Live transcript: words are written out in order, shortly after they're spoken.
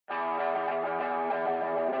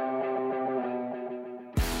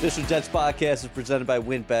Official Jets podcast is presented by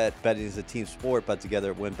WynnBET. Betting is a team sport. Bet together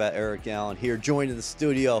at WynnBET. Eric Allen here, joined in the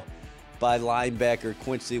studio by linebacker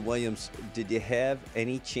Quincy Williams. Did you have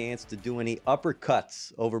any chance to do any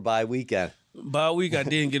uppercuts over bye weekend? Bye week, I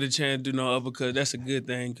didn't get a chance to do no uppercut. That's a good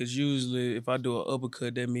thing, because usually if I do an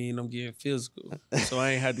uppercut, that means I'm getting physical. So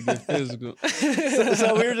I ain't had to get physical.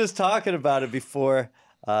 So we were just talking about it before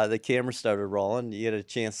the camera started rolling. You had a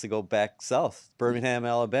chance to go back south, Birmingham,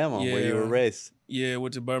 Alabama, where you were raised. Yeah,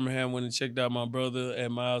 went to Birmingham, went and checked out my brother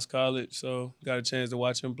at Miles College. So got a chance to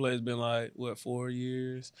watch him play. It's been like, 4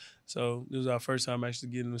 years? So this was our first time actually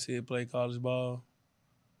getting to see him play college ball.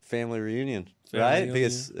 Family reunion, right? Reunion.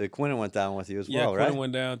 Because Quinn went down with you as well, right? Yeah, Quinn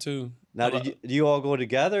went down too. Now, do you all go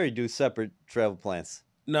together or you do separate travel plans?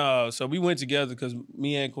 No, so we went together because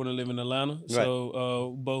me and Quinn live in Atlanta. Right.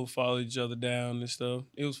 So both followed each other down and stuff.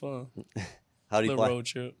 It was fun. How do you play? Road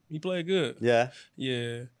trip. He played good. Yeah?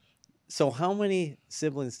 Yeah. So how many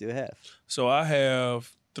siblings do you have? So I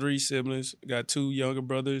have 3 siblings. Got 2 younger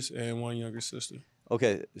brothers and 1 younger sister.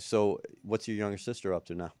 Okay, so what's your younger sister up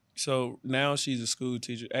to now? So now she's a school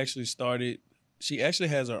teacher. She actually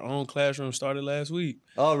has her own classroom, started last week.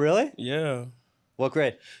 Oh, really? Yeah. What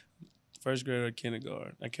grade? First grade or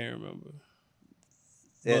kindergarten. I can't remember.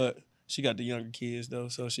 Yeah. But she got the younger kids, though,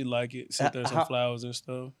 so she like it. Sit there some flowers and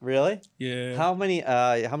stuff. Really? Yeah. How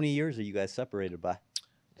many years are you guys separated by?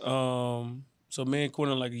 So me and Quinn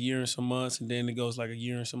are like a year and some months, and then it goes like a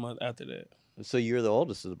year and some months after that. So you're the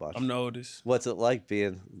oldest of the bunch. I'm the oldest. What's it like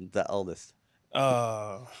being the eldest?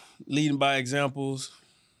 Leading by examples.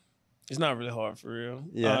 It's not really hard, for real.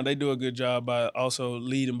 Yeah. They do a good job by also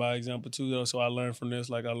leading by example too, though. So I learned from this.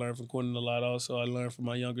 Like I learned from Quentin a lot. Also, I learned from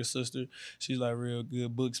my younger sister. She's like real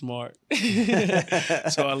good, book smart.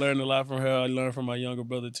 So I learned a lot from her. I learned from my younger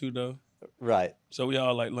brother too, though. Right. So we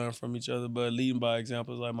all like learn from each other. But leading by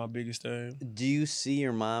example is like my biggest thing. Do you see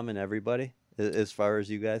your mom and everybody as far as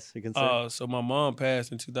you guys are concerned? So my mom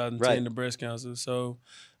passed in 2010 to breast cancer. So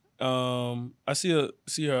I see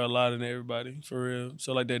her a lot in everybody, for real.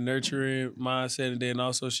 So like that nurturing mindset, and then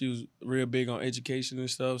also she was real big on education and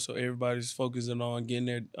stuff. So everybody's focusing on getting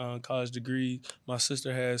their college degree. My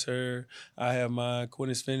sister has her. I have mine.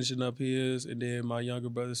 Quinn is finishing up his, and then my younger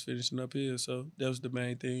brother's finishing up his. So that was the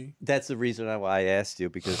main thing. That's the reason why I asked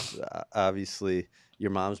you, because obviously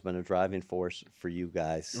your mom's been a driving force for you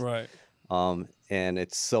guys. Right. And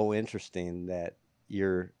it's so interesting that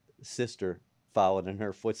your sister followed in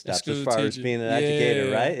her footsteps as far as being an educator,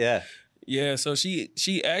 right? Yeah. Yeah, so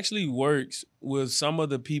she actually works with some of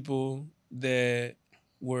the people that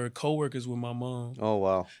were coworkers with my mom. Oh,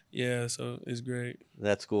 wow. Yeah, so it's great.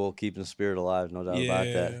 That's cool, keeping the spirit alive, no doubt about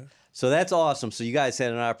that. Yeah. So that's awesome. So you guys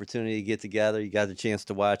had an opportunity to get together. You got the chance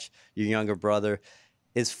to watch your younger brother.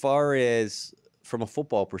 As far as from a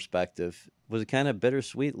football perspective, was it kind of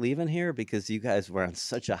bittersweet leaving here? Because you guys were on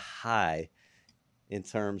such a high in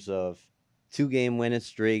terms of 2-game winning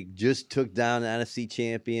streak, just took down the NFC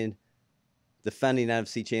champion, defending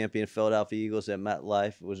NFC champion Philadelphia Eagles at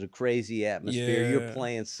MetLife. It was a crazy atmosphere. Yeah. You're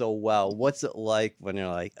playing so well. What's it like when you're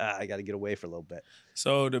like, I got to get away for a little bit?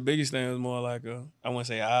 So the biggest thing was more like I wouldn't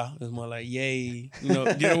say it was more like yay,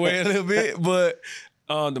 get away a little bit. But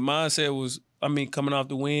the mindset was, coming off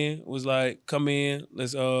the win was like, come in,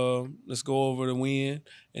 let's go over the win,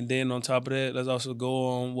 and then on top of that, let's also go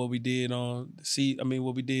on what we did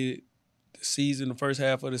season, the first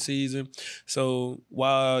half of the season. So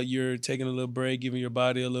while you're taking a little break, giving your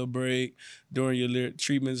body a little break during your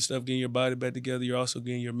treatments and stuff, getting your body back together, you're also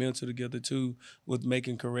getting your mental together too, with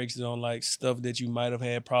making corrections on like stuff that you might have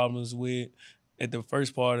had problems with at the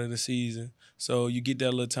first part of the season. So you get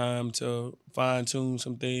that little time to fine tune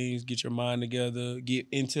some things, get your mind together, get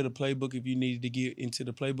into the playbook if you needed to get into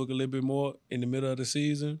the playbook a little bit more in the middle of the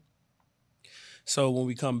season. So when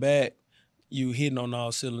we come back, you hitting on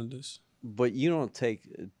all cylinders. But you don't take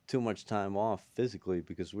too much time off physically,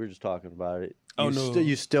 because we were just talking about it. No.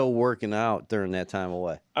 You're still working out during that time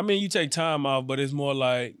away. You take time off, but it's more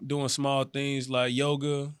like doing small things like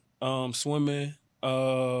yoga, swimming,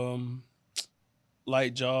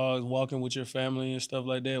 light jogs, walking with your family and stuff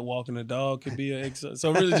like that. Walking the dog could be an exercise.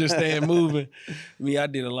 So really just staying moving. I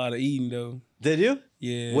did a lot of eating though. Did you?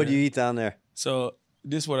 Yeah. What do you eat down there? So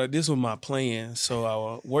this was my plan. So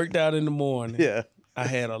I worked out in the morning. Yeah. I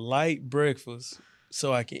had a light breakfast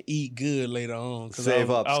so I can eat good later on. Save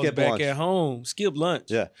up. I was Skip back lunch. at home. Skip lunch.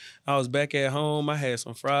 Yeah. I was back at home. I had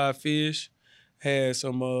some fried fish, had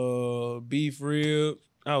some beef ribs.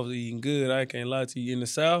 I was eating good. I can't lie to you. In the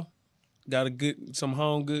South, got some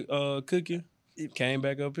home good cooking. Came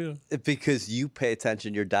back up here. Because you pay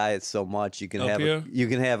attention to your diet so much, Up here? you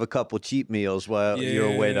can have a couple cheat meals while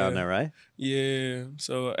you're away down there, right? Yeah.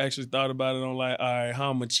 So I actually thought about it on like, all right, how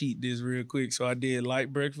I'm gonna cheat this real quick. So I did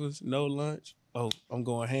light breakfast, no lunch. Oh, I'm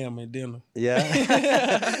going ham at dinner.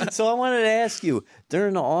 Yeah. So I wanted to ask you,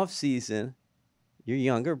 during the off season, your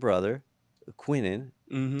younger brother, Quinnen,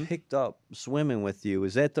 picked up swimming with you.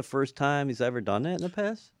 Is that the first time he's ever done that in the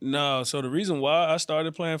past? No, so the reason why I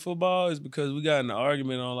started playing football is because we got in an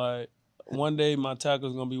argument on like one day my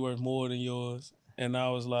tackle's gonna be worth more than yours. And I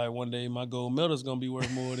was like, one day my gold medal's gonna be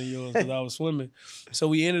worth more than yours because I was swimming. So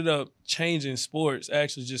we ended up changing sports,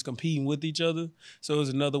 actually just competing with each other. So it was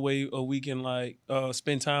another way we can like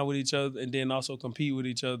spend time with each other and then also compete with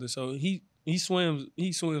each other. So he swims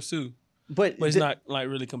too. But it's not like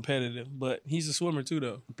really competitive. But he's a swimmer too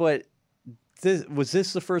though. But was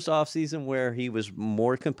this the first off season where he was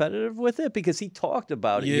more competitive with it? Because he talked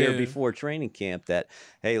about it here before training camp that,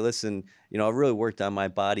 hey, listen, I really worked on my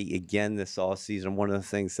body again this off season. One of the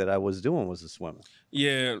things that I was doing was the swimming.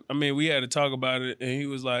 Yeah, I mean, we had to talk about it, and he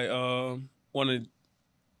was like, wanted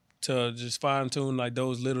to just fine tune like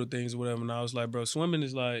those little things or whatever. And I was like, bro, swimming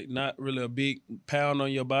is like not really a big pound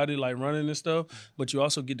on your body like running and stuff, but you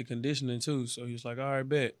also get the conditioning too. So he was like, all right,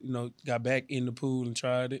 bet. Got back in the pool and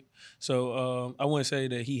tried it. So I wouldn't say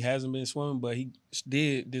that he hasn't been swimming, but he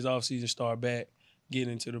did this offseason start back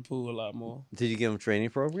getting into the pool a lot more. Did you give him a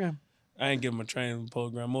training program? I didn't give him a training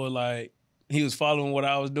program. More like he was following what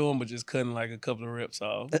I was doing, but just cutting like a couple of reps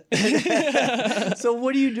off. So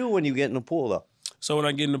what do you do when you get in the pool though? So when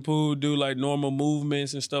I get in the pool, do like normal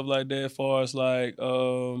movements and stuff like that, as far as like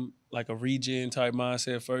a regen type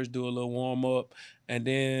mindset. First, do a little warm up, and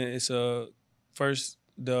then it's first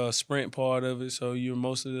the sprint part of it. So you're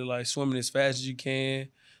mostly like swimming as fast as you can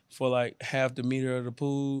for like half the meter of the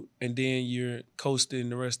pool, and then you're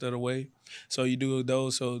coasting the rest of the way. So you do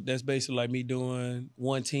those. So that's basically like me doing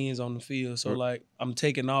 110s on the field. So like I'm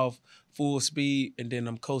taking off full speed, and then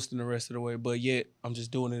I'm coasting the rest of the way. But yet I'm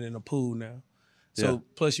just doing it in a pool now. So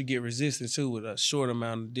plus you get resistance too with a short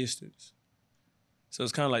amount of distance. So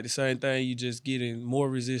it's kind of like the same thing. You just getting more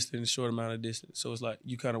resistance in a short amount of distance. So it's like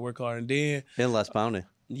you kind of work hard, and then less pounding.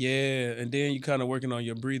 Yeah, and then you kind of working on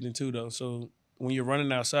your breathing too though. So when you're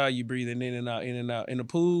running outside, you breathing in and out, in and out. In the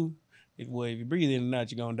pool, if you breathe in and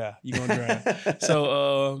out, you're gonna die. You're gonna drown.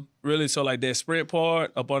 So really, so like that sprint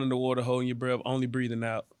part, up under the water, holding your breath, only breathing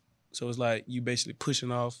out. So it's like you basically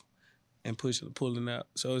pushing off and pulling out.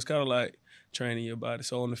 So it's kind of like training your body.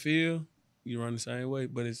 So on the field, you run the same way,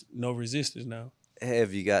 but it's no resistance now.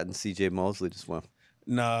 Have you gotten C.J. Mosley to swim?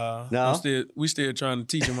 Nah. No? We still trying to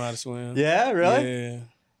teach him how to swim. Yeah, really?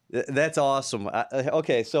 Yeah. That's awesome.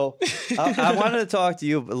 Okay, so I wanted to talk to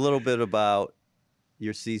you a little bit about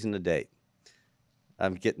your season to date.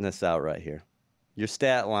 I'm getting this out right here. Your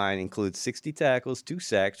stat line includes 60 tackles, 2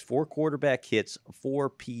 sacks, 4 quarterback hits, 4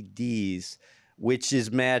 PDs, which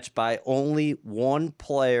is matched by only one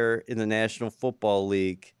player in the National Football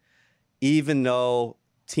League, even though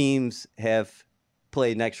teams have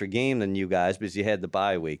played an extra game than you guys because you had the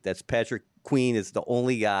bye week. That's Patrick Queen is the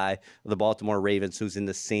only guy of the Baltimore Ravens who's in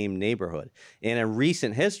the same neighborhood. And in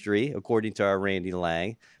recent history, according to our Randy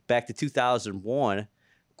Lang, back to 2001,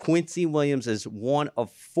 Quincy Williams is one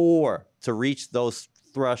of 4 to reach those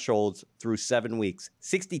thresholds through 7 weeks.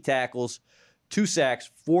 60 tackles, 2 sacks,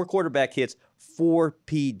 4 quarterback hits, 4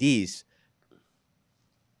 PDs.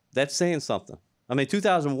 That's saying something. I mean,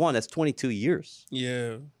 2001, that's 22 years.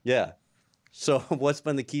 Yeah. Yeah. So what's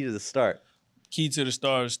been the key to the start? Key to the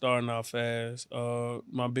start is starting out fast.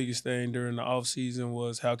 My biggest thing during the off season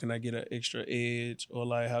was how can I get an extra edge, or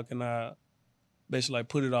like how can I basically like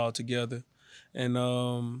put it all together. And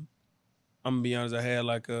I'm gonna be honest, I had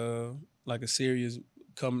like a serious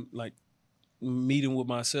meeting with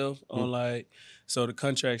myself on like, so the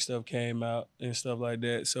contract stuff came out and stuff like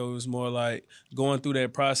that. So it was more like going through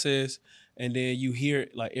that process, and then you hear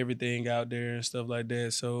like everything out there and stuff like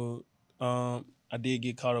that. So I did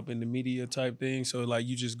get caught up in the media type thing. So like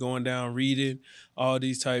you just going down reading all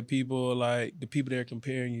these type people, like the people they're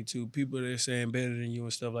comparing you to, people they're saying better than you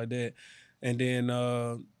and stuff like that. And then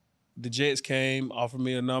the Jets came, offered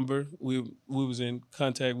me a number. We was in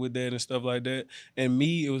contact with that and stuff like that. And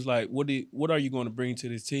me, it was like, what are you going to bring to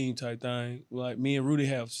this team type thing? Like me and Rudy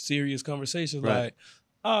have serious conversations. Right. Like,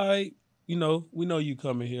 all right, we know you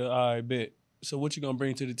coming here. All right, bet. So what you going to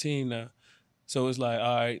bring to the team now? So it's like,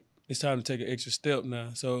 all right, it's time to take an extra step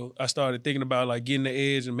now. So I started thinking about like getting the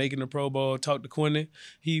edge and making the Pro Bowl. Talked to Quincy.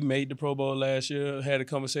 He made the Pro Bowl last year. Had a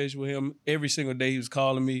conversation with him. Every single day he was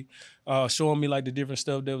calling me, showing me like the different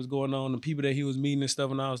stuff that was going on, the people that he was meeting and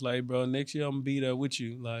stuff. And I was like, bro, next year I'm gonna be there with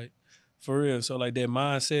you. Like, For real. So like that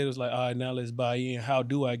mindset was like, all right, now let's buy in. How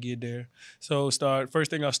do I get there? So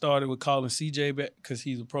first thing I started with calling CJ back because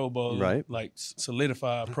he's a Pro Bowler, Right. like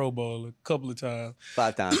solidified Pro Bowler a couple of times.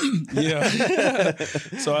 5 times. Yeah.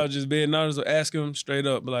 So I was just being honest, ask him straight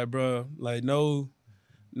up, like, bro, like no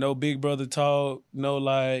big brother talk, no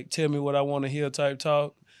like tell me what I want to hear type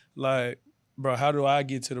talk. Like, bro, how do I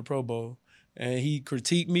get to the Pro Bowl? And he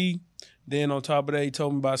critiqued me. Then on top of that, he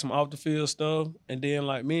told me about some off the field stuff. And then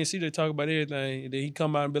like me and CJ talk about everything. And then he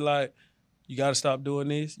come out and be like, you got to stop doing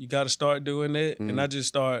this. You got to start doing that. And I just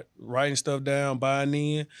start writing stuff down, buying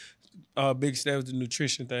in. Big step was the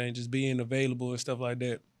nutrition thing, just being available and stuff like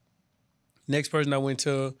that. Next person I went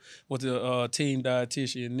to was the team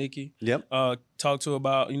dietitian, Nikki. Yep. Talked to her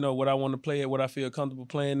about, what I want to play at, what I feel comfortable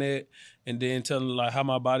playing at, and then telling her like how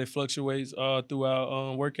my body fluctuates throughout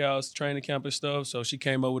workouts, training camp and stuff. So she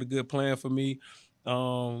came up with a good plan for me.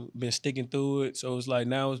 Been sticking through it. So it's like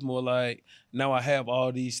now it's more like now I have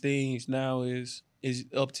all these things. Now is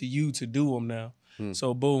up to you to do them now.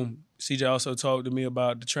 So boom. CJ also talked to me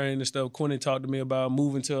about the training and stuff. Quincy talked to me about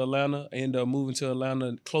moving to Atlanta. I ended up moving to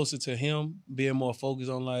Atlanta closer to him, being more focused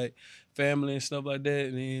on like family and stuff like that.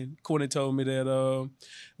 And then Quincy told me that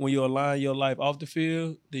when you align your life off the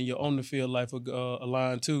field, then your on the field life will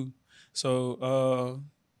align too. So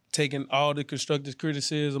taking all the constructive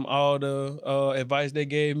criticism, all the advice they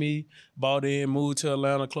gave me, bought in, moved to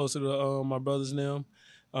Atlanta closer to my brothers and them.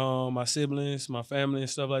 My siblings, my family and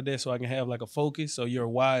stuff like that, so I can have like a focus. So your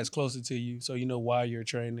why is closer to you, so you know why you're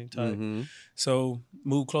training type. So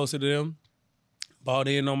move closer to them. Bought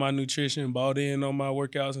in on my nutrition, bought in on my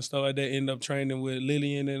workouts and stuff like that. Ended up training with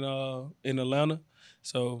Lillian in Atlanta.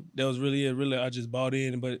 So that was really it. Really, I just bought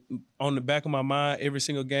in. But on the back of my mind, every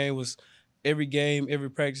game, every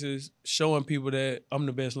practice, showing people that I'm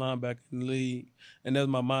the best linebacker in the league. And that's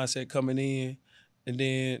my mindset coming in. And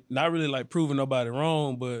then not really like proving nobody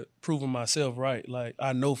wrong, but proving myself right. Like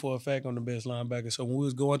I know for a fact I'm the best linebacker. So when we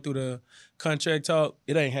was going through the contract talk,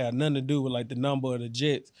 it ain't had nothing to do with like the number of the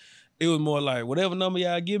Jets. It was more like whatever number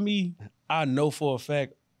y'all give me, I know for a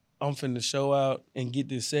fact I'm finna show out and get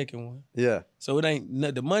this second one. Yeah. So it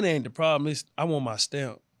ain't the money ain't the problem. It's I want my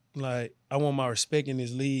stamp. Like I want my respect in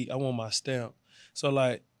this league. I want my stamp. So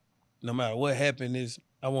like no matter what happened,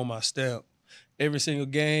 I want my stamp. Every single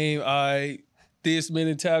game, this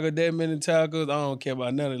many tackles, that many tackles, I don't care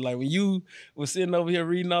about none of it. Like when you was sitting over here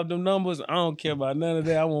reading off them numbers, I don't care about none of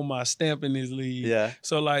that. I want my stamp in this league. Yeah.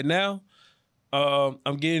 So like now,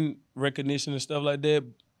 I'm getting recognition and stuff like that.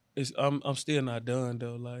 I'm still not done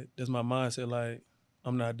though. Like that's my mindset. Like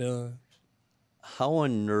I'm not done. How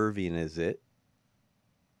unnerving is it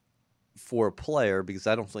for a player, because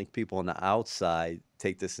I don't think people on the outside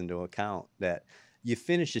take this into account, that you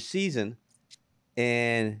finish a season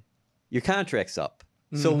and your contract's up.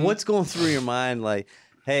 So what's going through your mind? Like,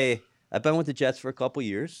 hey, I've been with the Jets for a couple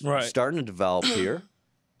years. Right. Starting to develop here.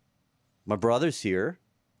 My brother's here.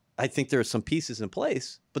 I think there are some pieces in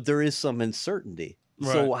place, but there is some uncertainty.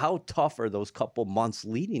 Right. So how tough are those couple months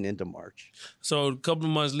leading into March? So a couple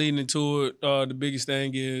of months leading into it, the biggest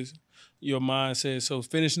thing is your mindset. So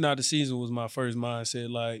finishing out the season was my first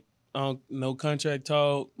mindset. Like, no contract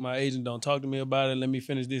talk. My agent don't talk to me about it. Let me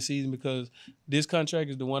finish this season because this contract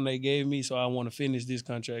is the one they gave me, so I want to finish this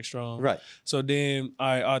contract strong. Right. So then,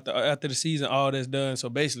 after the season, all that's done. So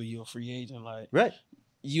basically, you're a free agent. Like, right.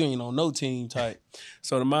 You ain't on no team type.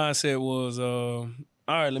 So the mindset was, all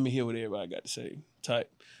right, let me hear what everybody got to say type.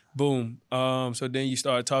 Boom. So then you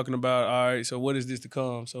start talking about, all right, so what is this to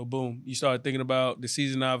come? So boom, you start thinking about the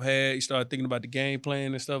season I've had. You start thinking about the game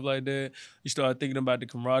plan and stuff like that. You start thinking about the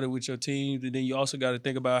camaraderie with your team. And then you also got to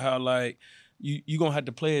think about how, like, you're going to have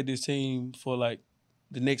to play at this team for, like,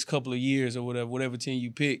 the next couple of years or whatever team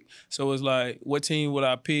you pick. So it's like, what team would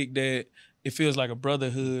I pick that it feels like a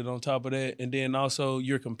brotherhood on top of that? And then also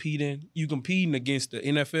you're competing. You competing against the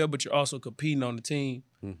NFL, but you're also competing on the team.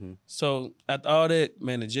 Mm-hmm. So after all that,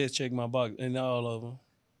 man, the Jets checked my box and all of them.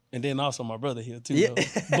 And then also my brother here too. Yeah.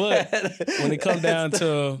 But when it comes down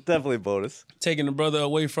to definitely bonus, taking the brother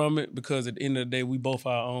away from it, because at the end of the day, we both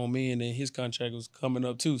our own men and his contract was coming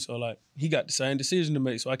up too. So like he got the same decision to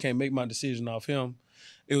make. So I can't make my decision off him.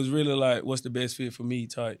 It was really like, what's the best fit for me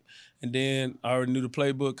type. And then I already knew the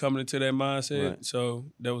playbook coming into that mindset. Right. So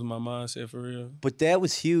that was my mindset for real. But that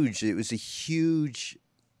was huge. It was a huge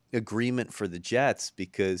agreement for the Jets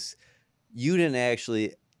because you didn't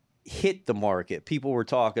actually hit the market. People were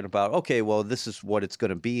talking about, okay, well, this is what it's going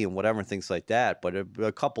to be and whatever, and things like that. But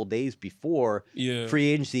a couple days before free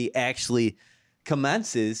agency actually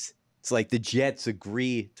commences, it's like the Jets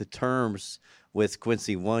agree to terms with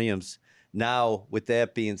Quincy Williams. Now, with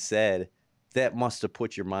that being said, that must have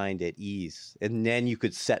put your mind at ease, and then you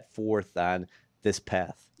could set forth on this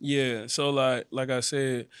path. Yeah. So like I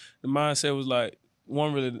said, the mindset was like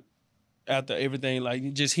one really after everything,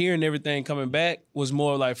 like just hearing everything coming back was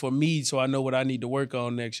more like for me, so I know what I need to work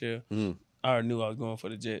on next year. I already knew I was going for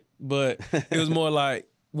the Jet, but it was more like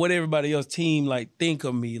what everybody else team like think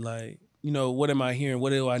of me, like, you know, what am I hearing?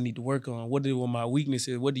 What do I need to work on? What my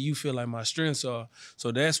weaknesses? What do you feel like my strengths are?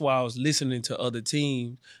 So that's why I was listening to other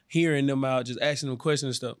teams, hearing them out, just asking them questions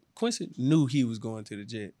and stuff. Quincy knew he was going to the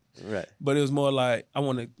Jet. Right. But it was more like I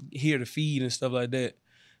want to hear the feed and stuff like that.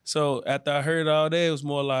 So after I heard all that, it was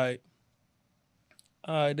more like,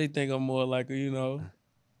 all right, they think I'm more like, you know,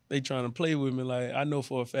 they trying to play with me. Like, I know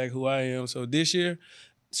for a fact who I am. So this year,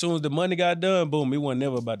 as soon as the money got done, boom, it wasn't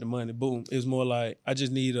never about the money. Boom. It was more like, I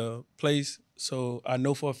just need a place. So I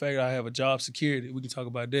know for a fact I have a job security. We can talk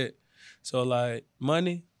about that. So like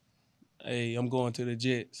money, hey, I'm going to the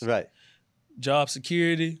Jets. Right. Job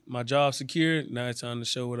security, my job secured. Now it's time to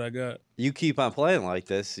show what I got. You keep on playing like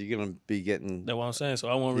this, you're gonna be getting. That's what I'm saying. So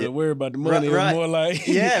I won't really worry about the money. Right. It's more like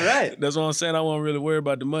yeah, right. That's what I'm saying. I won't really worry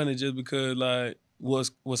about the money just because like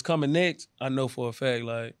what's coming next, I know for a fact.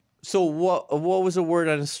 Like, so what was the word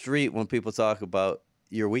on the street when people talk about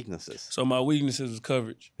your weaknesses? So my weaknesses was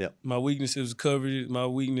coverage. Yeah. My weaknesses was coverage. My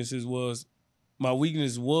weakness was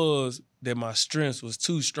that my strength was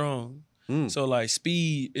too strong. So like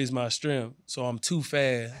speed is my strength. So I'm too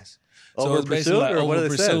fast. So it's basically like over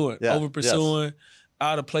pursuing,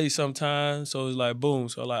 out of place sometimes. So it's like boom.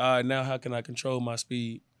 So like, all right, now how can I control my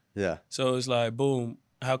speed? Yeah. So it's like boom.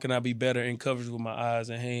 How can I be better in coverage with my eyes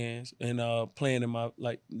and hands and playing in my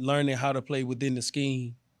learning how to play within the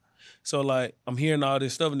scheme. So like I'm hearing all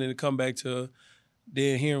this stuff and then it come back to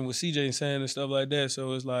then hearing what CJ saying and stuff like that.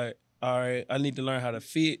 So it's like, all right, I need to learn how to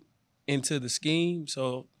fit into the scheme.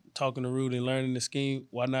 So talking to Rudy and learning the scheme,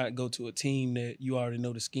 why not go to a team that you already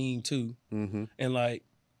know the scheme too? Mm-hmm. And like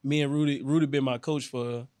me and Rudy been my coach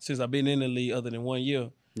since I've been in the league other than 1 year.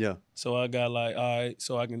 Yeah. So I got like, all right,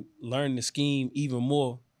 so I can learn the scheme even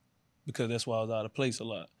more because that's why I was out of place a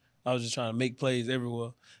lot. I was just trying to make plays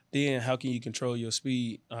everywhere. Then how can you control your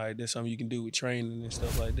speed? All right, that's something you can do with training and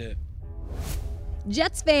stuff like that.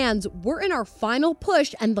 Jets fans, we're in our final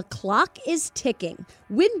push and the clock is ticking.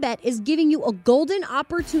 WynnBET is giving you a golden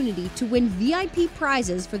opportunity to win VIP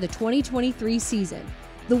prizes for the 2023 season.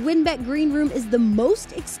 The WynnBET Green Room is the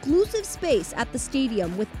most exclusive space at the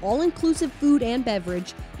stadium with all-inclusive food and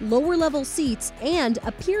beverage, lower-level seats, and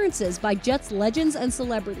appearances by Jets legends and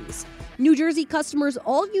celebrities. New Jersey customers,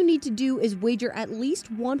 all you need to do is wager at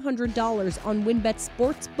least $100 on WynnBET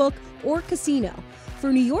Sportsbook or Casino.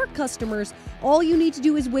 For New York customers, all you need to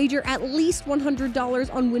do is wager at least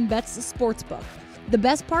 $100 on WynnBET's Sportsbook. The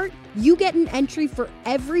best part? You get an entry for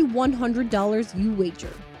every $100 you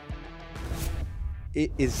wager.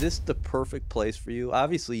 Is this the perfect place for you?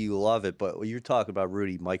 Obviously, you love it, but when you're talking about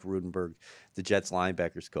Mike Rudenberg, the Jets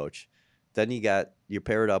linebackers coach, then you're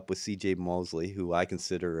paired up with C.J. Mosley, who I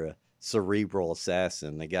consider a cerebral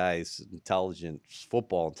assassin. The guy's intelligence,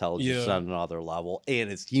 football intelligence on another level, and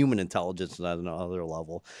his human intelligence on another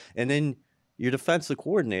level. And then your defensive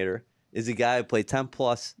coordinator is a guy who played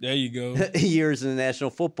 10-plus there you go. years in the National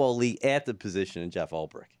Football League at the position of Jeff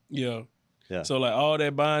Ulbrich. Yeah. Yeah. So like all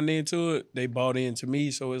that buying into it, they bought into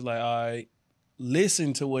me. So it's like, all right,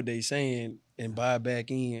 listen to what they saying and buy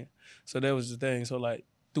back in. So that was the thing. So like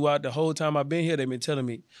throughout the whole time I've been here, they've been telling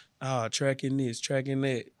me, tracking this, tracking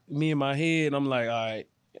that. Me in my head, I'm like, all right,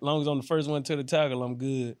 as long as I'm the first one to the tackle, I'm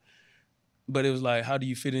good. But it was like, how do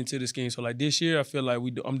you fit into this game? So like this year, I feel like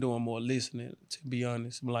I'm doing more listening, to be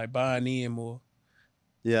honest. I'm like buying in more.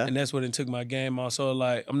 Yeah. And that's what it took my game on. So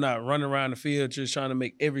like I'm not running around the field just trying to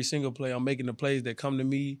make every single play. I'm making the plays that come to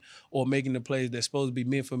me or making the plays that's supposed to be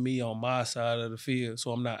meant for me on my side of the field.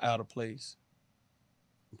 So I'm not out of place.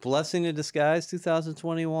 Blessing in disguise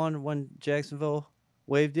 2021 when Jacksonville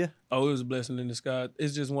waved you? Oh, it was a blessing in disguise.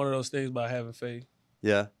 It's just one of those things by having faith.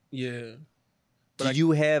 Yeah. Yeah. Did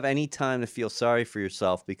you have any time to feel sorry for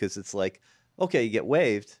yourself? Because it's like, okay, you get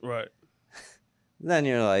waived. Right. Then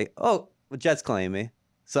you're like, oh, well, Jets claim me.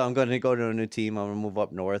 So I'm going to go to a new team. I'm going to move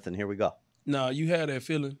up north, and here we go. Nah, you had that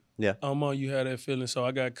feeling. Yeah. You had that feeling. So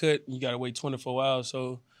I got cut. You got to wait 24 hours.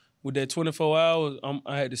 So with that 24 hours,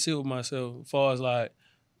 I had to sit with myself as far as like,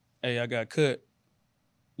 hey, I got cut.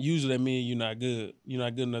 Usually that means you're not good. You're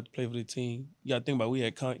not good enough to play for the team. You got to think about we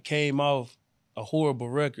had came off a horrible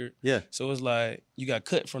record. Yeah. So it's like you got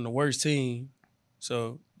cut from the worst team.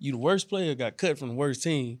 So you the worst player got cut from the worst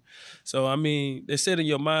team. So, I mean, they said in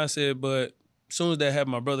your mindset, but as soon as that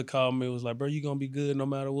happened, my brother called me. It was like, bro, you going to be good no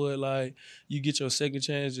matter what. Like, you get your second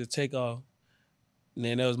chance, just take off. And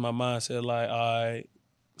then that was my mindset, like, all right,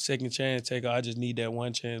 second chance taker, I just need that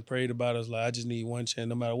one chance. Prayed about it, I was like, I just need one chance.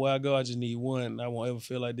 No matter where I go, I just need one. I won't ever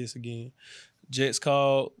feel like this again. Jets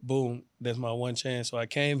called, boom, that's my one chance. So I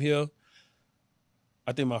came here.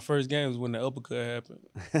 I think my first game was when the uppercut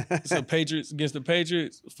happened. So Patriots against the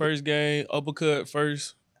Patriots, first game, uppercut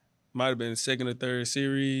first. Might have been second or third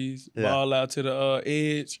series. Yeah. Ball out to the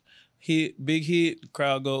edge. Hit, big hit, the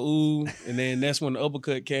crowd go ooh. And then that's when the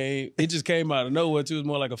uppercut came. It just came out of nowhere too. It was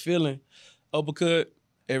more like a feeling. Uppercut.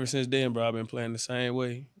 Ever since then, bro, I've been playing the same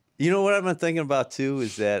way. You know what I've been thinking about too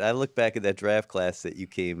is that I look back at that draft class that you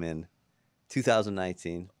came in,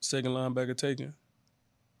 2019. Second linebacker taken.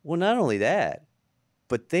 Well, not only that,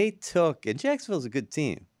 but they took, and Jacksonville's a good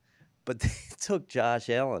team, but they took Josh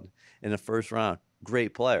Allen in the first round.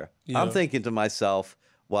 Great player. Yeah. I'm thinking to myself,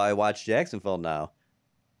 while I watch Jacksonville now,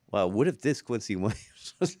 wow, what if this Quincy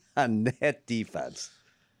Williams was on that defense?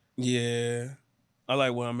 Yeah. I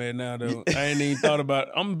like where I'm at now, though. I ain't even thought about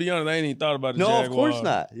I'm going to be honest, I ain't even thought about the No, Jaguars. of course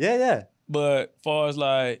not. Yeah, yeah. But far as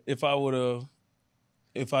like, if I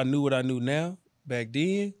knew what I knew now, back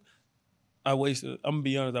then, I'm going to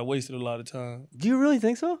be honest, I wasted a lot of time. Do you really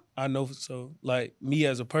think so? I know so. Like, me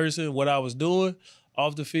as a person, what I was doing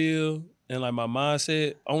off the field and like my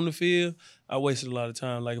mindset on the field, I wasted a lot of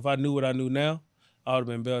time. Like, if I knew what I knew now, I would have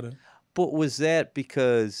been better. But was that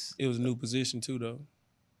because... It was a new position too, though.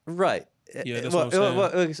 Right. Yeah, that's what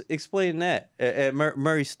I'm saying. Explain that. At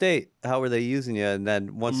Murray State, how were they using you? And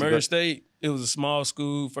then once Murray State, it was a small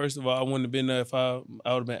school. First of all, I wouldn't have been there if I would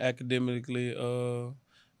have been academically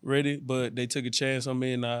ready. But they took a chance on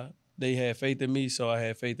me, and they had faith in me, so I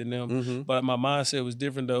had faith in them. Mm-hmm. But my mindset was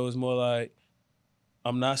different, though. It was more like,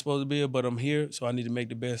 I'm not supposed to be here, but I'm here, so I need to make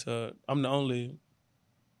the best. I'm the only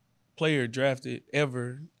player drafted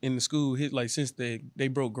ever in the school, since they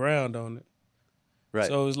broke ground on it. Right.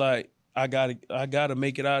 So it was like, I gotta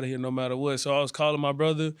make it out of here no matter what. So I was calling my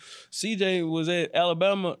brother. CJ was at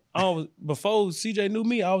Alabama. Before CJ knew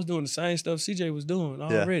me, I was doing the same stuff CJ was doing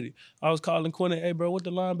already. Yeah. I was calling Quincy, hey bro, what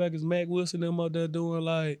the linebackers, Mac Wilson, them up there doing,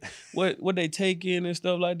 like what they take in and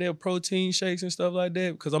stuff like that, protein shakes and stuff like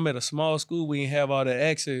that. Because I'm at a small school, we didn't have all that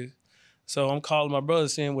access. So I'm calling my brother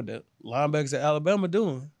saying what the linebackers at Alabama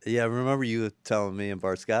doing. Yeah, I remember you telling me and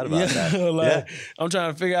Bart Scott about that. Yeah. I'm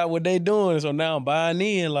trying to figure out what they doing. So now I'm buying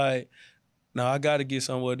in, like, no, I got to get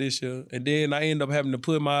somewhere this year. And then I end up having to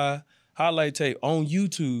put my highlight tape on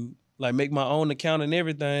YouTube, like make my own account and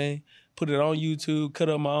everything, put it on YouTube, cut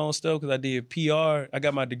up my own stuff because I did PR. I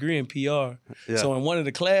got my degree in PR. Yeah. So in one of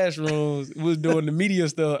the classrooms, we was doing the media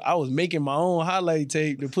stuff. I was making my own highlight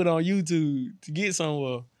tape to put on YouTube to get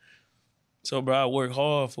somewhere. So, bro, I work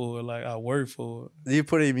hard for it. Like, I work for it. Did you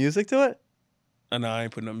put any music to it? No, I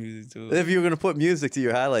ain't putting no music to it. If you were going to put music to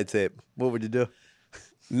your highlight tape, what would you do?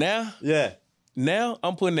 Now? Yeah. Now,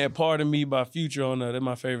 I'm putting that Part of Me by Future on there. That's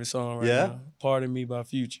my favorite song right now. Part of Me by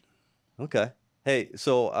Future. Okay. Hey,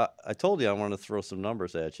 so I told you I want to throw some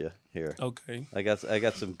numbers at you here. Okay. I got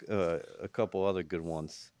some a couple other good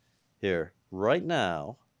ones here. Right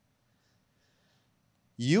now,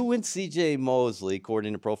 you and C.J. Mosley,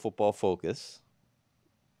 according to Pro Football Focus,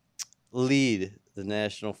 lead the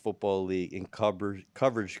National Football League in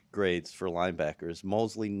coverage grades for linebackers.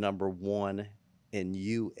 Mosley number 1 and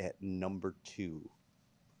you at number 2.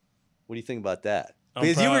 What do you think about that?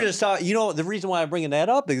 Because you were just talking, the reason why I'm bringing that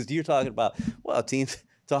up is you're talking about, teams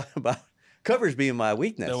talking about coverage being my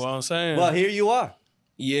weakness. That's what I'm saying. Well, here you are.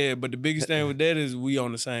 Yeah, but the biggest thing with that is we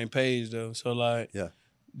on the same page, though. So, like,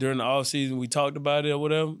 during the offseason, we talked about it or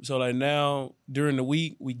whatever. So, like, now, during the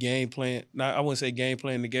week, we game plan. Now, I wouldn't say game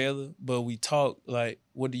plan together, but we talk, like,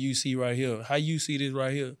 what do you see right here? How you see this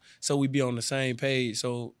right here? So, we be on the same page.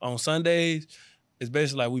 So, on Sundays, it's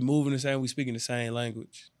basically like we moving the same, we speaking the same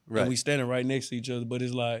language. Right. And we standing right next to each other. But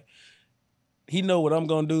it's like, he know what I'm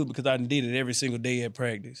going to do because I did it every single day at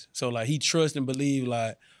practice. So, like, he trust and believe,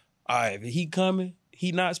 like, all right, if he coming,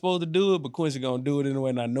 he not supposed to do it, but Quincy going to do it anyway,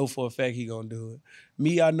 and I know for a fact he going to do it.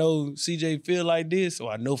 Me, I know CJ feel like this, so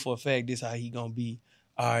I know for a fact this how he going to be.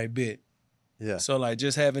 All right, bet. Yeah. So, like,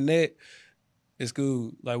 just having that, it's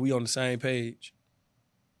good. Like, we on the same page.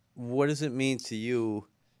 What does it mean to you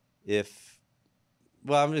if,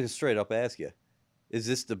 well, I'm just going to straight up ask you, is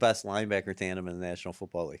this the best linebacker tandem in the National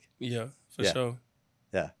Football League? Yeah, for sure.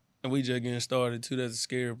 Yeah. And we just getting started, too. That's the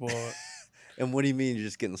scary part. And what do you mean you're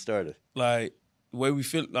just getting started? Like, the way we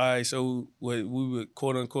feel, like, so what we would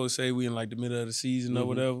quote-unquote say we in, like, the middle of the season or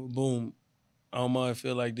whatever, boom, I don't mind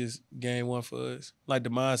feel like this game one for us. Like, the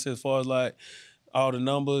mindset as far as, like, all the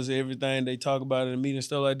numbers, everything they talk about in the meeting,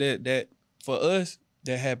 stuff like that, for us,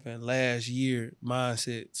 that happened last year,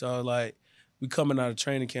 mindset. So, like, we coming out of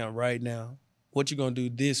training camp right now. what you gonna do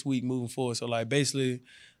this week moving forward. So like basically,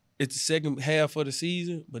 it's the second half of the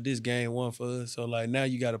season, but this game one for us. So like now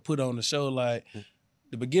you got to put on the show. Like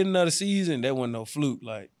the beginning of the season, that wasn't no fluke.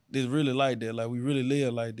 Like this really like that. Like we really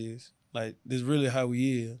live like this. Like this really how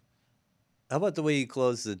we is. How about the way you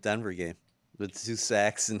closed the Denver game with 2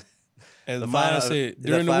 sacks and As the mine said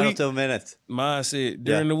during the final week, 2 minutes? mine said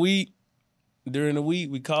during the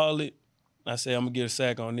week we call it. I say I'm gonna get a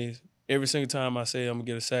sack on this. Every single time I say I'm gonna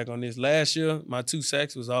get a sack on this. Last year, my 2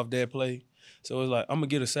 sacks was off that play. So it was like, I'm gonna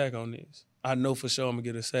get a sack on this. I know for sure I'm gonna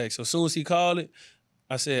get a sack. So as soon as he called it,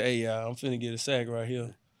 I said, hey, y'all, I'm finna get a sack right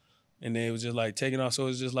here. And then it was just like taking off. So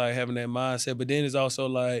it's just like having that mindset. But then it's also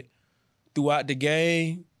like throughout the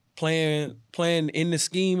game, playing in the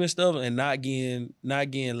scheme and stuff and not getting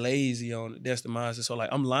lazy on it. That's the mindset. So like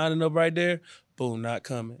I'm lining up right there, boom, not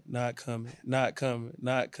coming. Then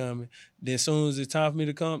as soon as it's time for me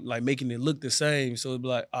to come, like making it look the same. So it'd be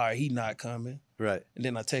like, all right, he not coming. Right. And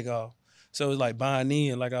then I take off. So it's like buying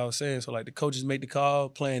in, like I was saying. So like the coaches make the call,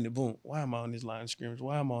 playing it, boom. Why am I on this line of scrimmage?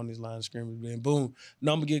 Then boom,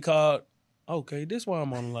 number get called. Okay, this why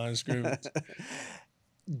I'm on the line of scrimmage.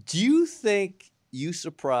 Do you think you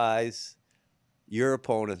surprise your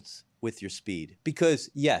opponents with your speed? Because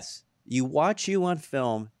yes, you watch you on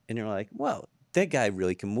film and you're like, well, that guy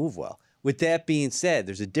really can move well. With that being said,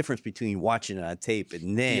 there's a difference between watching it on tape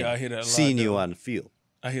and then seeing you on the field.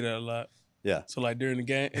 I hear that a lot. Yeah. So like during the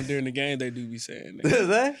game, they do be saying that. Is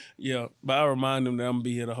that? Yeah, but I remind them that I'm gonna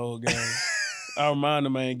be here the whole game. I remind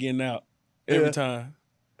them I ain't getting out every time.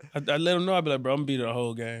 I let them know. I be like, bro, I'm gonna be there the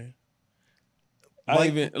whole game.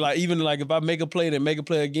 Even if I make a play, then make a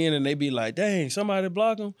play again, and they be like, dang, somebody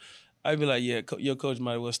block him. I be like, yeah, your coach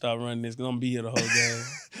might as well stop running this because I'm gonna be here the whole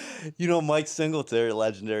game. You know, Mike Singletary,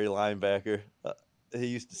 legendary linebacker, he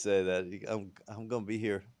used to say that I'm gonna be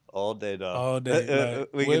here all day, dog. All day. Like,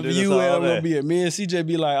 we wherever can do you this at, all I'm day. gonna be at. Me and CJ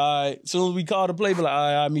be like, all right. As soon as we call the play, be like, all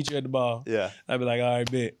right, I'll meet you at the ball. Yeah. I be like, all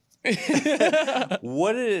right, bet.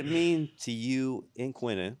 What did it mean to you and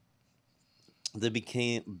Quinton to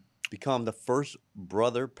become the first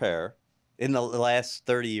brother pair in the last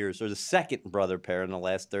 30 years, or the second brother pair in the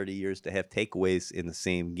last 30 years to have takeaways in the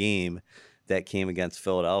same game that came against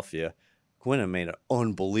Philadelphia? Quinton made an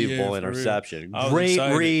unbelievable interception. Great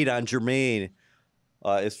read on Jermaine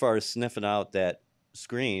as far as sniffing out that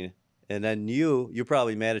screen. And then you're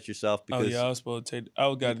probably mad at yourself because I was supposed to take.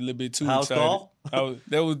 I got a little bit too house excited. call?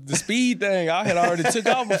 That was the speed thing. I had already took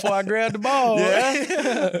off before I grabbed the ball.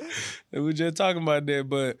 Yeah, we were just talking about that,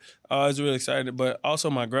 but I was really excited. But also,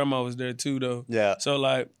 my grandma was there too, though. Yeah. So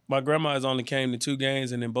like, my grandma has only came to 2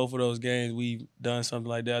 games, and in both of those games, we've done something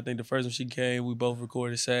like that. I think the first one she came, we both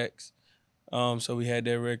recorded sacks. So we had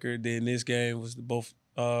that record. Then this game was both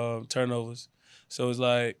turnovers. So it's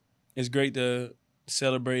like it's great to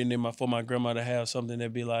celebrating them for my grandma to have something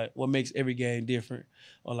that be like, what makes every game different?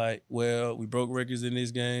 Or like, well, we broke records in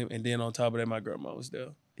this game, and then on top of that, my grandma was there.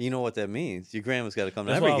 You know what that means. Your grandma's got to come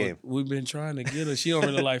to That's every why game. We've been trying to get her. She don't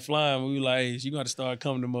really like flying. We were like, hey, you got to start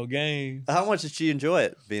coming to more games. How much did she enjoy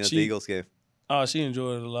it, being at the Eagles game? Oh, she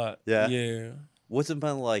enjoyed it a lot. Yeah? Yeah. What's it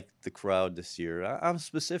been like, the crowd this year? I'm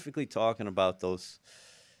specifically talking about those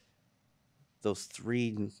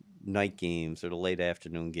 3 night games or the late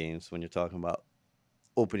afternoon games when you're talking about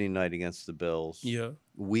opening night against the Bills. Yeah.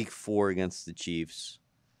 Week 4 against the Chiefs.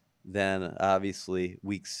 Then, obviously,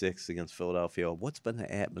 week 6 against Philadelphia. What's been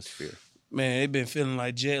the atmosphere? Man, it been feeling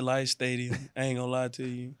like Jet Light Stadium. I ain't gonna lie to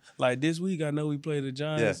you. Like this week, I know we play the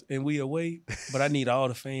Giants and we away, but I need all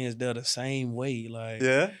the fans there the same way. Like,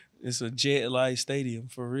 it's a Jet Light Stadium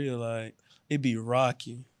for real. Like, it be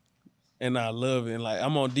rocky, and I love it. And like,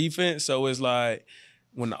 I'm on defense, so it's like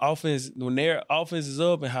when their offense is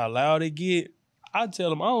up and how loud it get, I tell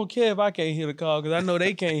them I don't care if I can't hear the call because I know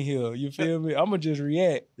they can't hear. You feel me? I'm gonna just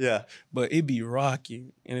react. Yeah. But it be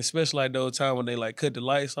rocky, and especially like those times when they like cut the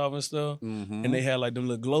lights off and stuff, and they had like them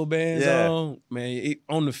little glow bands on. Man,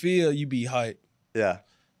 on the field you be hyped. Yeah.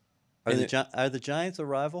 Are the Giants a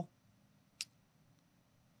rival?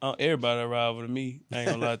 Everybody a rival to me. I ain't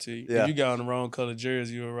gonna lie to you. Yeah. If you got on the wrong color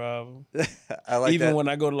jersey, you a rival. I like Even that. when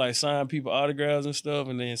I go to like sign people autographs and stuff,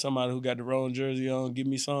 and then somebody who got the wrong jersey on give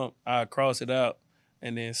me something, I cross it out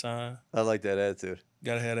and then sign. I like that attitude.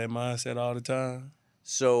 Gotta have that mindset all the time.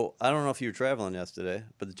 So I don't know if you were traveling yesterday,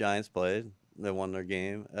 but the Giants played. They won their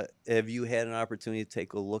game. Have you had an opportunity to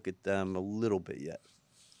take a look at them a little bit yet?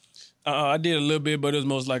 I did a little bit, but it was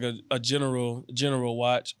most like a general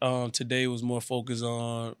watch. Today was more focused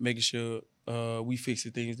on making sure we fix the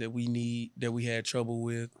things that we had trouble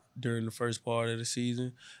with during the first part of the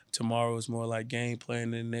season. Tomorrow is more like game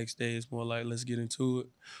plan, and the next day is more like let's get into it.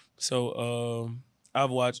 So I've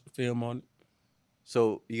watched film on it.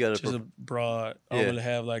 So you got Just a broad. I Yeah. don't really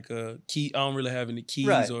have like a key. I don't really have any keys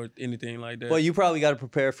Right. or anything like that. Well, you probably got to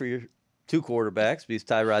prepare for your 2 quarterbacks because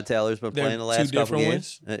Tyrod Taylor's been They're playing the two last couple different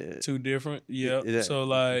games. ones. Two different. Yeah. Yeah. So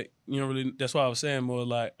like, you know, really, that's why I was saying more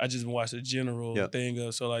like I just watched the general Yeah. thing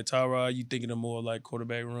of. So like Tyrod, you thinking of more like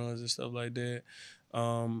quarterback runs and stuff like that.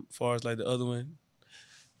 Far as like the other one,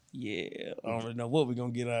 yeah, I don't really know what we're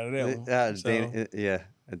gonna get out of that one. So,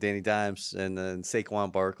 Danny Dimes and then Saquon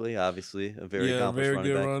Barkley, obviously a very accomplished very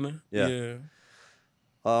running good back. runner. Yeah.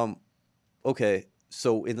 Yeah. Okay,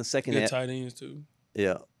 so in the second Good half, tight ends too.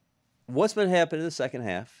 yeah. What's been happening in the second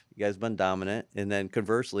half? You guys been dominant, and then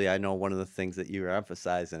conversely, I know one of the things that you were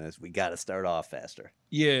emphasizing is we got to start off faster.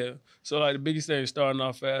 Yeah. So like the biggest thing is starting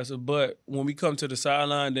off faster. But when we come to the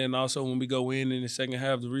sideline, then also when we go in the second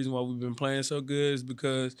half, the reason why we've been playing so good is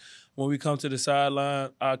because when we come to the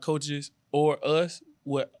sideline, our coaches or us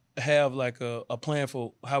would have like a plan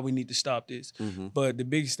for how we need to stop this. Mm-hmm. But the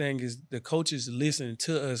biggest thing is the coaches listening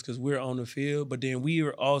to us because we're on the field, but then we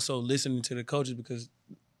are also listening to the coaches because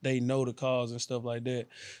they know the calls and stuff like that.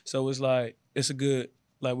 So it's like it's a good.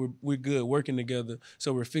 Like we're good working together,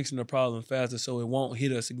 so we're fixing the problem faster, so it won't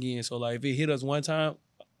hit us again. So like if it hit us one time,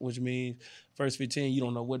 which means first 15, you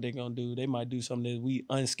don't know what they're gonna do. They might do something that we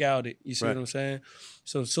unscouted. You see Right. what I'm saying?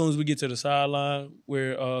 So as soon as we get to the sideline,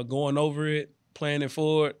 we're going over it, planning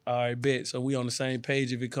for it. All right, bet. So we on the same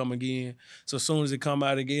page if it come again. So as soon as it come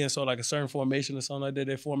out again, so like a certain formation or something like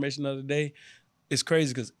that formation of the day, it's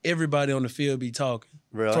crazy because everybody on the field be talking.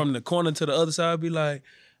 Really? From the corner to the other side, be like,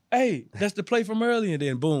 hey, that's the play from earlier, and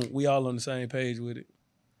then boom, we all on the same page with it.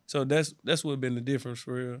 So that's what been the difference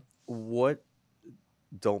for real. What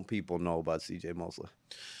don't people know about C.J. Mosley?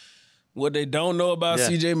 What they don't know about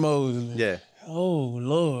C.J. Mosley. Yeah. Oh,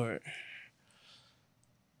 Lord.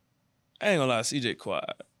 I ain't gonna lie, C.J. quiet.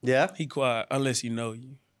 Yeah? He quiet unless he know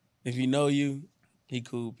you. If he know you, he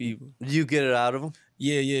cool people. You get it out of him?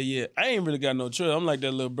 Yeah. I ain't really got no choice. I'm like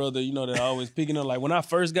that little brother, you know, that always picking up. Like when I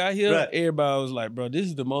first got here, Right. everybody was like, bro, this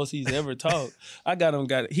is the most he's ever talked.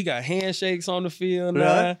 He got handshakes on the field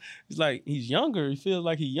now. Right. It's like he's younger. He feels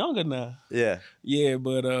like he's younger now. Yeah. Yeah,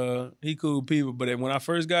 but he cool people. But when I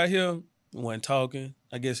first got here, wasn't talking.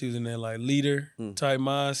 I guess he was in that like leader type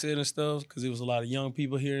mindset and stuff because there was a lot of young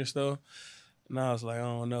people here and stuff. And I was like, I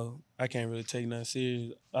don't know. I can't really take nothing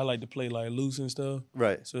serious. I like to play like loose and stuff.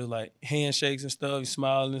 Right. So it's like handshakes and stuff,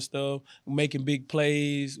 smiling and stuff, making big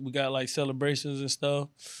plays. We got like celebrations and stuff.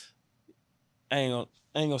 I ain't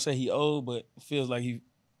gonna say he old, but it feels like he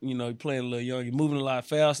playing a little young. He moving a lot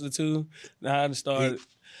faster too. Now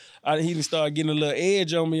he done started getting a little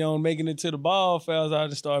edge on me on making it to the ball fast. I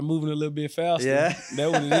just started moving a little bit faster. Yeah.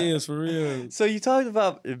 That's what it is for real. So you talked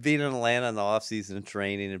about being in Atlanta in the offseason and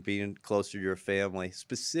training and being closer to your family,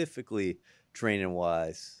 specifically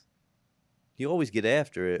training-wise. You always get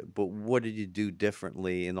after it, but what did you do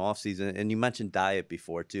differently in the offseason? And you mentioned diet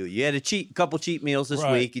before, too. You had a couple cheat meals this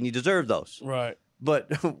week, and you deserve those. Right.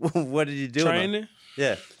 But what did you do? Training?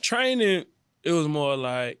 Yeah. Training, it was more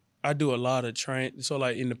like I do a lot of training. So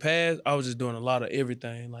like in the past, I was just doing a lot of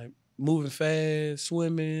everything, like moving fast,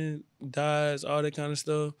 swimming, diets, all that kind of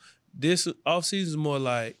stuff. This off season is more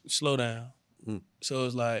like slow down. So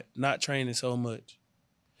it's like not training so much.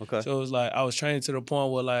 Okay. So it was like I was training to the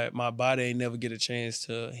point where like my body ain't never get a chance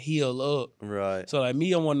to heal up. Right. So like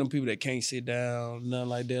me, I'm one of them people that can't sit down, nothing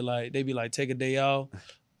like that. Like they be like, take a day off.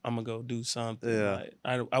 I'm gonna go do something. Yeah.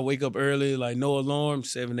 Like I wake up early, like no alarm,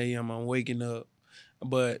 7 a.m. I'm waking up.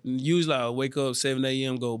 But usually I wake up 7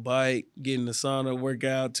 a.m., go bike, get in the sauna, work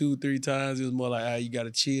out 2-3 times. It was more like, you got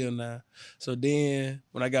to chill now. So then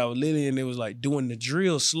when I got with Lillian, it was like doing the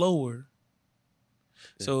drill slower.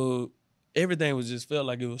 Yeah. So everything just felt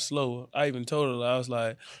like it was slower. I even told her, I was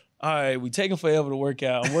like, all right, we taking forever to work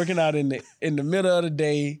out. I'm working out in the middle of the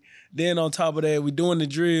day. Then on top of that, we doing the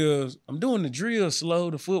drills. I'm doing the drill slow,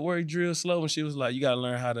 the footwork drill slow. And she was like, you got to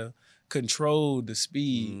learn how to control the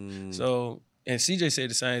speed. So... And CJ said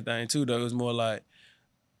the same thing too, though. It was more like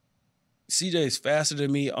CJ is faster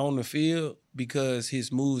than me on the field because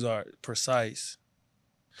his moves are precise.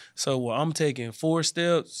 So while I'm taking 4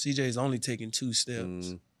 steps, CJ is only taking 2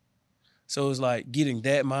 steps. So it's like getting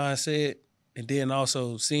that mindset and then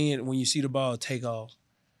also seeing when you see the ball take off.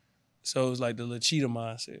 So it's like the little cheetah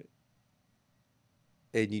mindset.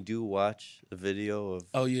 And you do watch a video of...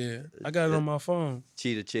 Oh, yeah. I got it on my phone.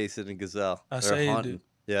 Cheetah chasing a gazelle. I saved hunting. it.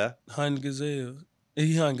 Yeah? Hunting gazelles.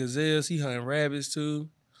 He hunting gazelles. He hunting rabbits, too.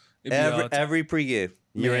 Every pregame,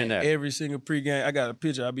 you're in there. Every single pregame. I got a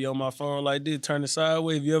picture. I be on my phone like this, turning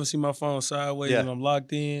sideways. If you ever see my phone sideways and I'm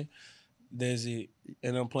locked in, that's it.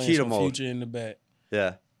 And I'm playing Cheetah some mode. Future in the back.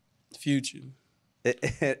 Yeah. Future.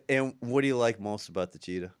 And what do you like most about the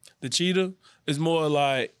cheetah? The cheetah is more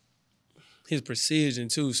like his precision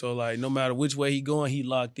too. So like no matter which way he going, he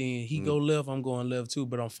locked in. He go left, I'm going left too.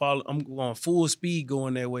 But I'm going full speed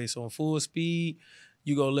going that way. So on full speed,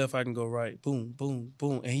 you go left, I can go right. Boom, boom,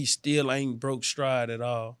 boom. And he still ain't broke stride at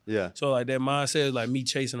all. Yeah. So like that mindset is like me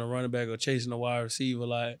chasing a running back or chasing a wide receiver.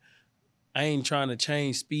 Like I ain't trying to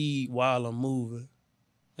change speed while I'm moving.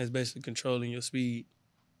 That's basically controlling your speed.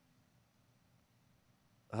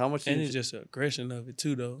 How much? And it's just the aggression of it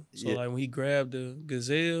too, though. So Yeah. like when he grabbed the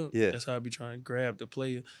gazelle, Yeah. that's how I be trying to grab the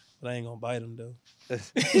player, but I ain't gonna bite him though.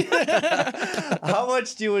 How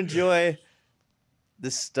much do you enjoy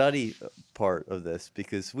the study part of this?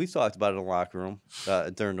 Because we've talked about it in the locker room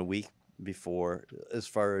during the week before, as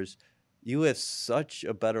far as you have such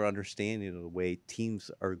a better understanding of the way teams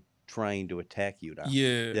are trying to attack you now.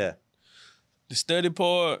 Yeah. Yeah. The study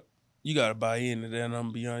part, you gotta buy into that. And I'm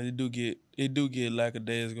gonna be honest, it do get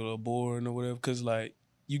lackadaisical or boring or whatever. Cause like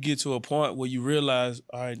you get to a point where you realize,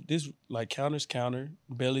 all right, this like counter's counter,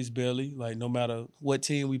 belly's belly. Like no matter what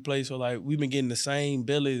team we play, so like we've been getting the same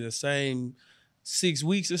belly, the same 6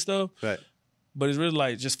 weeks and stuff. Right. But it's really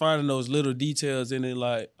like just finding those little details in it.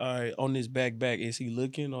 Like, all right, on this back, is he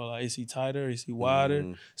looking, or like is he tighter, is he wider?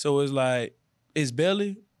 Mhm. So it's like it's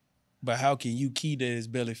belly, but how can you key that it's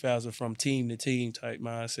belly faster from team to team type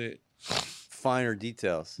mindset? Finer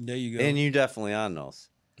details. There you go. And you definitely on those.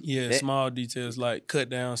 Yeah, small details like cut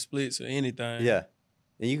down splits or anything. Yeah.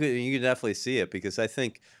 And you could definitely see it, because I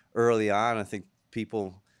think early on, I think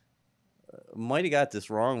people might have got this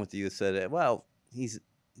wrong with you. Said, well,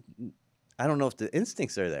 I don't know if the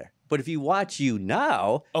instincts are there. But if you watch you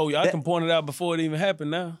now. Oh, yeah, I can point it out before it even happened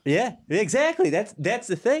now. Yeah, exactly. That's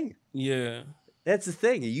the thing. Yeah. That's the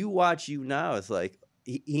thing. You watch you now, it's like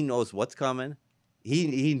he knows what's coming.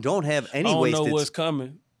 He don't have any I don't wasted. know what's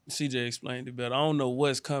coming. CJ explained it better. I don't know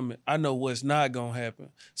what's coming. I know what's not gonna happen.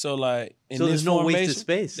 So like in so this there's no formation, wasted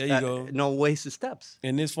space. There you go. No wasted steps.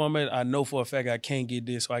 In this format, I know for a fact I can't get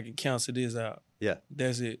this, so I can cancel this out. Yeah.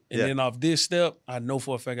 That's it. And Yeah. then off this step, I know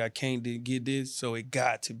for a fact I can't get this, so it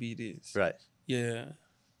got to be this. Right. Yeah.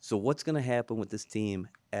 So what's going to happen with this team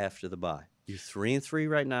after the bye? You're 3-3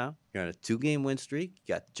 right now. You're on a 2-game win streak.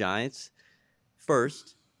 You got the Giants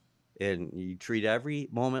first, and you treat every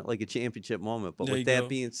moment like a championship moment. But There with you that go.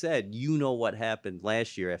 being said, you know what happened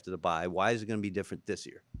last year after the bye. Why is it going to be different this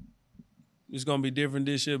year? It's gonna be different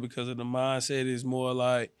this year because of the mindset is more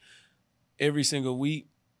like every single week,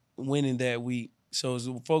 winning that week. So it's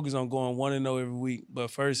focused on going 1-0 every week.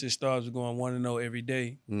 But first it starts with going 1-0 every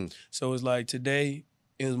day. So it's like today,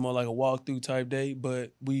 it was more like a walkthrough type day,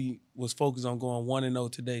 but we was focused on going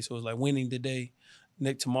 1-0 today. So it's like winning today.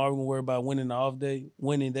 Tomorrow we're gonna worry about winning the off day,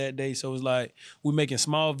 winning that day. So it's like we're making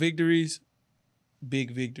small victories,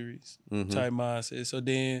 big victories type mindset. So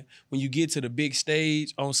then when you get to the big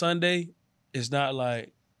stage on Sunday, it's not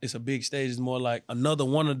like it's a big stage. It's more like another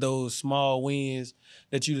one of those small wins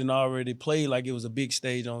that you didn't already play like it was a big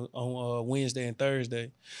stage on Wednesday and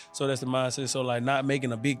Thursday. So that's the mindset. So like not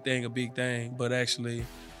making a big thing, but actually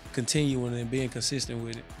continuing and being consistent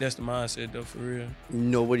with it. That's the mindset though, for real.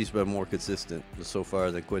 Nobody's been more consistent so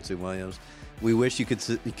far than Quincy Williams. We wish you could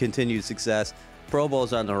continue success. Pro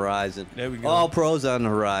Bowl's on the horizon. There we go. All pros on the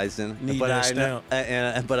horizon. Need but that I know,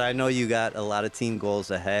 stamp. but I know you got a lot of team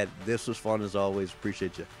goals ahead. This was fun as always.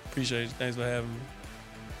 Appreciate you. Appreciate you. Thanks for having me.